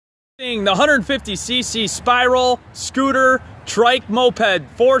The 150cc Spiral Scooter Trike Moped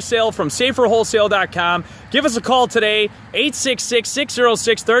for sale from saferwholesale.com. Give us a call today,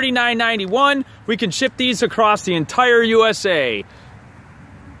 866-606-3991. We can ship these across the entire USA.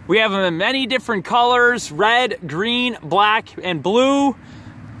 We have them in many different colors: red, green, black, and blue.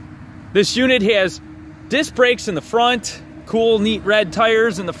 This unit has disc brakes in the front, cool, neat red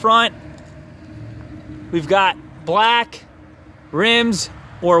tires in the front. We've got black rims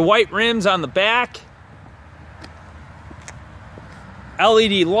or white rims on the back.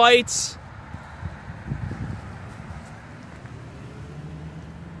 LED lights.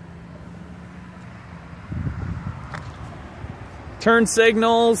 Turn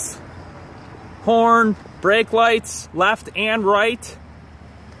signals. Horn, brake lights, left and right.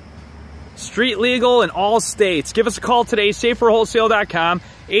 Street legal in all states. Give us a call today, saferwholesale.com,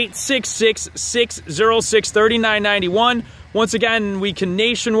 866-606-3991. Once again, we can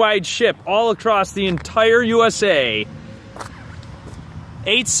nationwide ship all across the entire USA.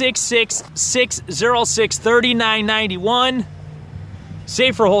 866-606-3991.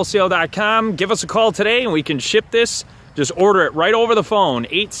 saferwholesale.com. Give us a call today and we can ship this. Just order it right over the phone.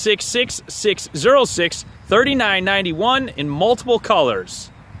 866-606-3991 in multiple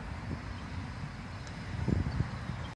colors.